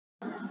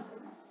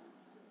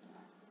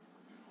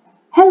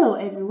Hello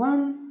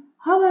everyone,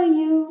 how are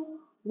you?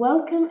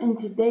 Welcome in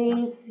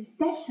today's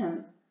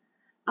session.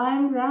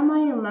 I'm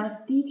Rama, your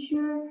math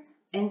teacher,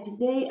 and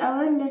today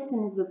our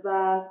lesson is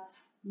about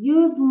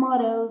use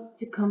models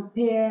to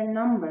compare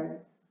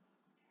numbers.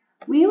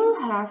 We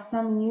will have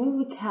some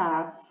new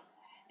recaps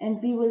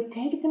and we will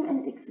take them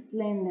and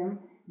explain them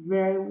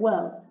very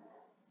well.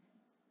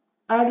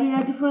 Are you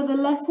ready for the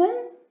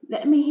lesson?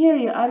 Let me hear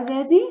you. Are you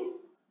ready?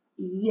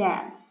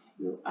 Yes,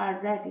 you are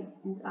ready,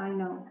 and I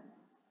know.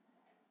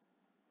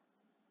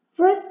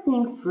 First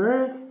things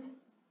first,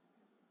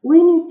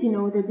 we need to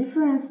know the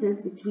differences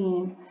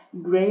between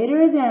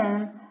greater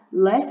than,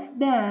 less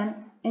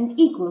than, and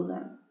equal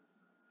than.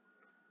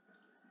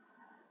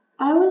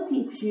 I will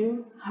teach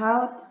you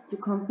how to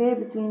compare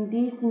between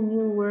these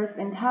new words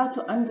and how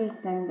to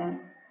understand them.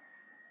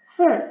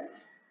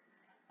 First,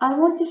 I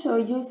want to show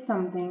you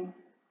something.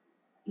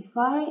 If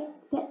I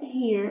set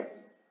here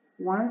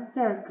one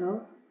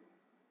circle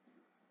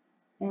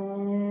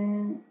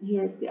and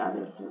here's the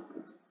other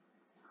circle,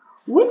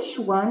 which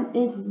one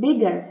is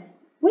bigger?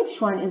 Which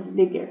one is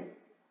bigger?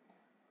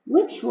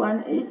 Which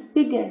one is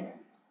bigger?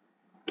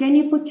 Can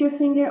you put your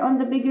finger on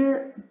the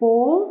bigger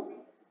ball?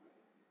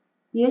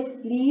 Yes,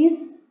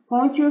 please.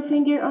 Point your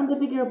finger on the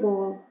bigger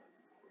ball.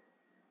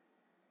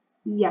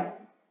 Yeah,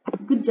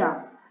 good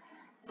job.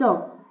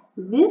 So,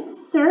 this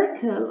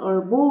circle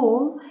or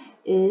ball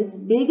is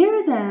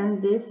bigger than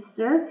this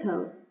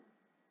circle.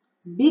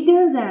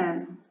 Bigger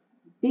than,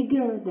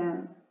 bigger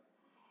than.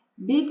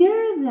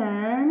 Bigger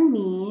than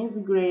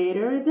means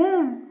greater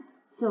than.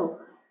 So,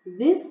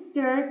 this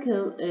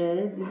circle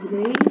is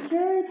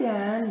greater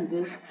than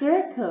this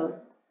circle.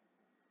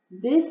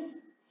 This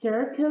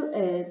circle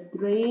is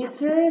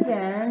greater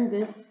than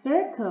this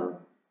circle.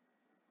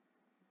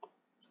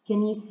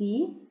 Can you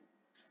see?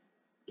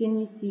 Can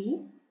you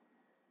see?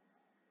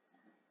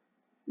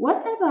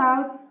 What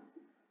about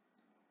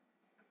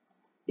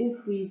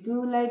if we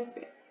do like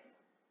this?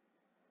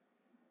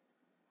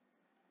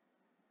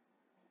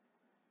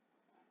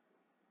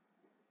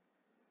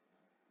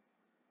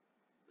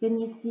 Can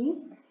you see?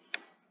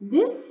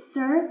 This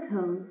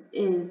circle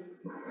is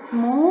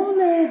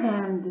smaller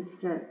than this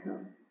circle.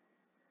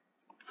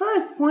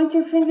 First, point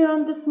your finger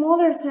on the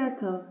smaller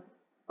circle.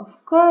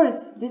 Of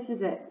course, this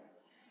is it.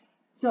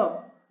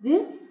 So,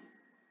 this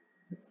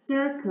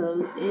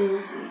circle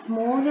is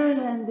smaller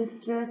than this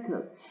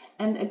circle,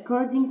 and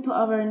according to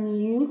our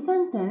new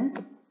sentence,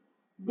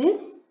 this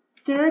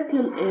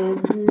circle is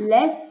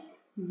less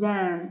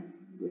than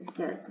this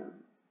circle.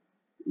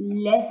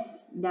 Less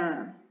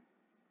than.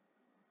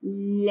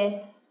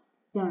 Less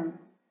than.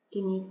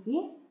 Can you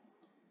see?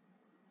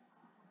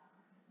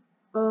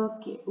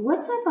 Okay,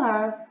 what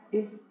about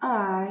if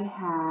I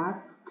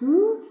have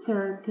two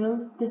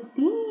circles the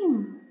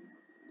same?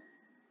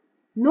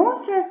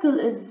 No circle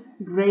is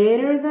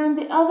greater than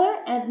the other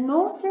and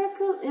no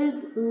circle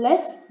is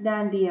less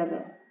than the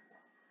other.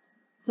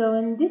 So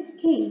in this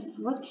case,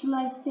 what shall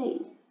I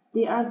say?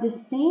 They are the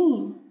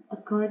same.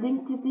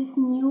 According to this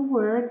new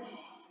word,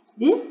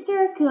 this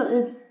circle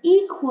is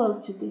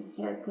equal to this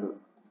circle.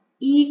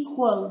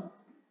 Equal,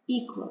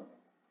 equal.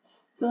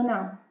 So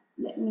now,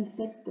 let me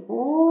set the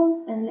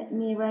balls and let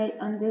me write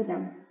under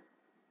them.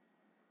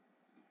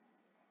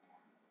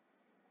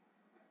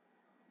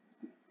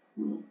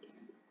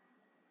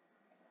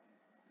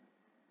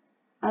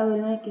 I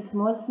will make a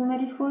small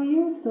summary for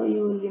you so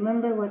you will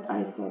remember what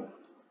I said.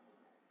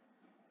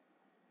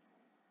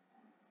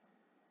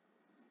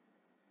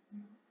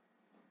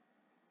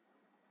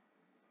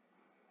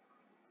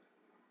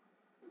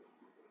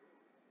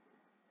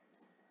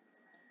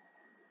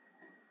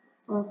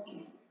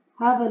 Okay,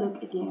 have a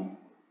look again.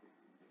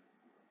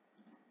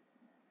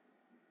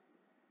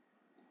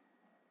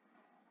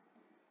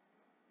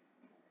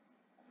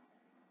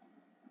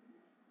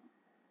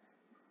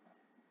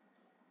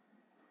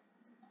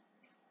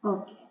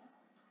 Okay,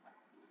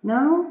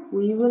 now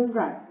we will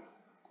write.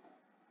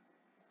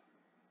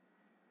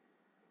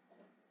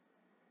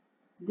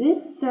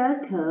 This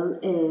circle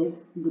is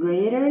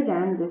greater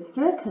than this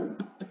circle.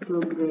 So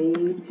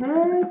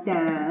greater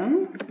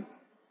than,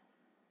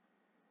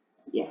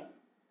 yeah.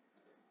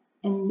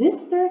 And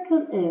this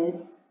circle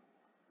is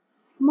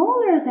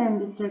smaller than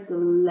the circle,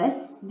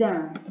 less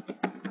than.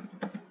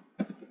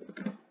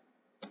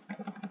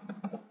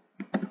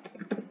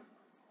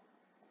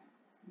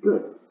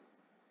 Good.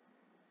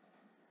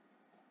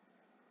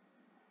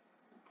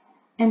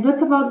 And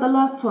what about the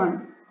last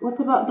one?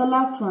 What about the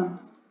last one?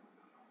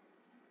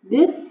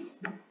 This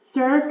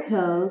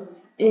circle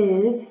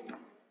is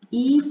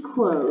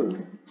equal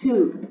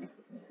to.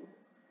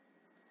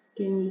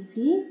 Can you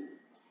see?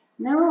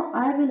 Now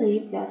I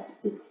believe that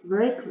it's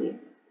very clear.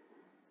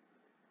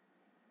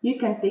 You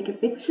can take a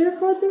picture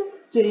for this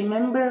to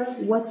remember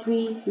what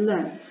we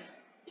learned.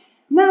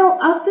 Now,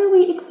 after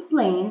we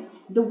explain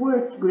the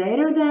words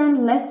greater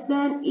than, less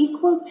than,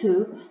 equal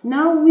to,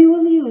 now we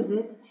will use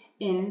it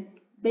in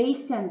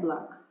base 10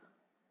 blocks.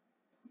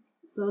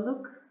 So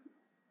look.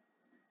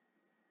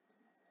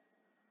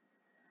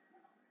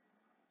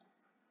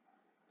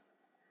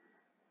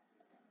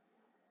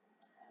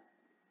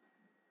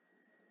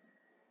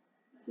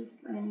 Just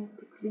I need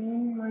to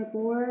clean my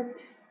board.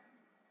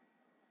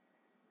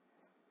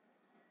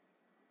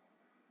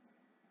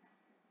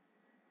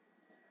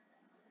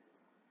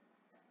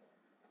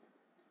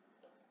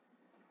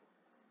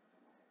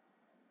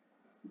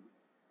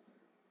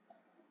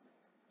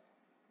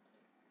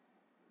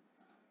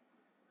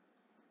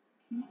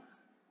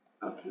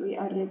 Okay, we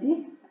are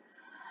ready.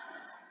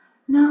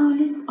 Now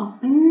let's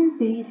open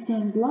base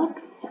 10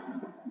 blocks.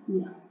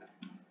 Yeah.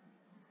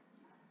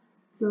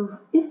 So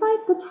if I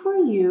put for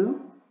you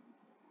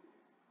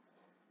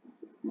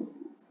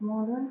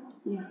smaller,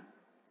 yeah,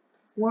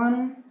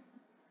 1,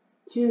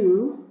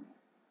 2,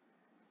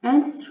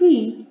 and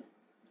 3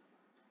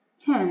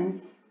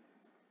 tens,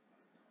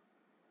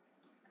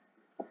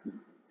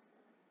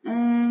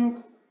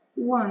 and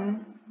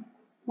 1,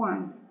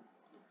 1,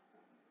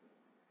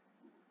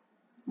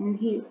 and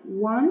here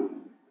 1,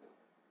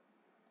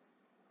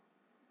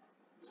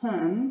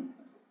 10,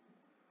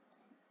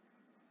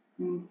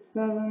 and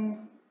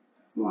 7,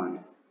 1.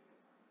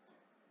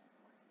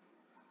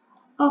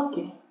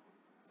 Okay.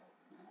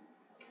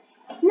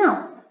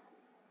 Now,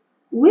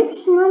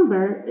 which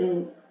number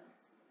is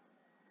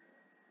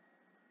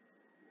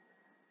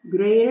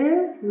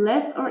greater,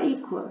 less, or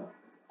equal?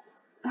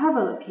 Have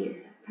a look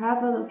here.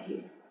 Have a look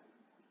here.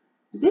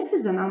 This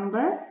is a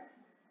number,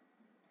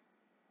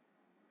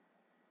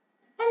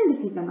 and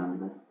this is a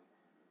number.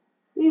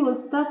 We will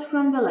start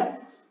from the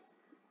left.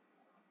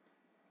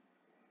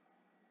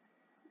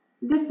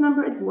 This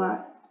number is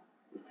what?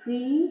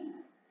 3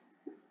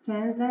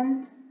 tens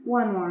and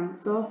 1 1,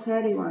 so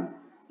 31.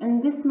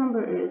 And this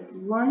number is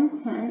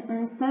 1 10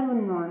 and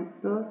 7 1,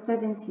 so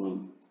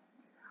 17.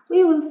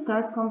 We will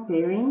start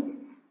comparing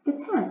the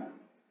tens.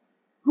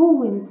 Who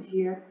wins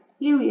here?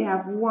 Here we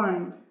have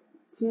 1,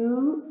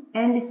 2,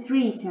 and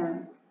 3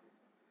 tens.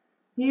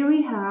 Here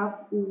we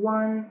have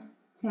 1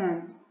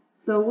 10.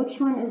 So which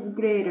one is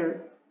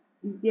greater?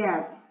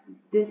 Yes,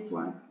 this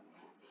one.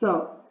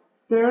 So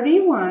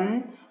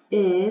 31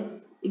 is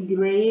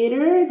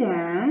greater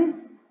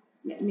than,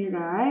 let me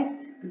write,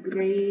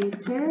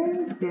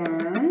 greater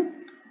than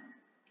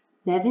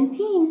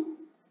 17.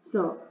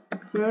 So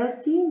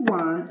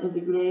 31 is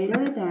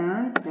greater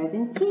than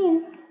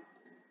 17.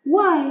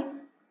 Why?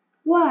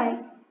 Why?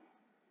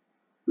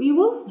 We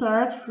will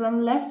start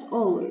from left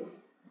always.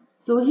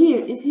 So here,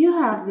 if you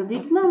have the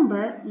big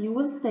number, you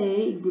will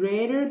say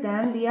greater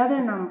than the other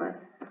number.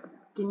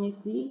 Can you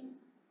see?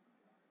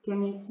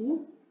 Can you see?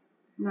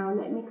 Now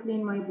let me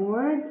clean my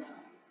board.